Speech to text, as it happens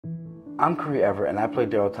I'm Corey Everett, and I play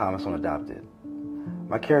Daryl Thomas on Adopted.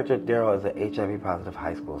 My character, Daryl, is an HIV-positive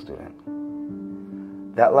high school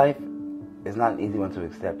student. That life is not an easy one to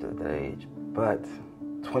accept at that age, but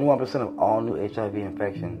 21% of all new HIV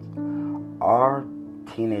infections are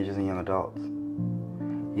teenagers and young adults.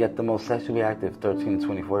 Yet the most sexually active 13 to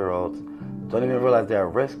 24-year-olds don't even realize they're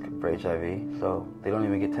at risk for HIV, so they don't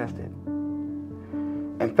even get tested.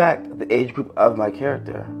 In fact, the age group of my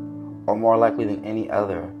character are more likely than any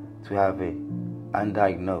other to have a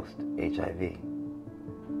undiagnosed HIV.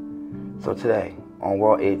 So today, on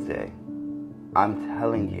World AIDS Day, I'm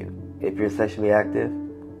telling you, if you're sexually active,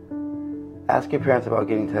 ask your parents about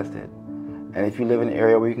getting tested. And if you live in an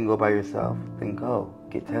area where you can go by yourself, then go,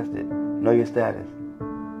 get tested, know your status.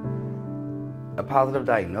 A positive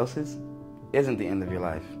diagnosis isn't the end of your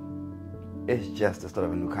life. It's just the start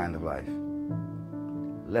of a new kind of life.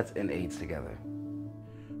 Let's end AIDS together.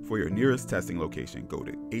 For your nearest testing location, go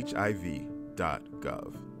to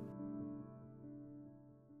hiv.gov.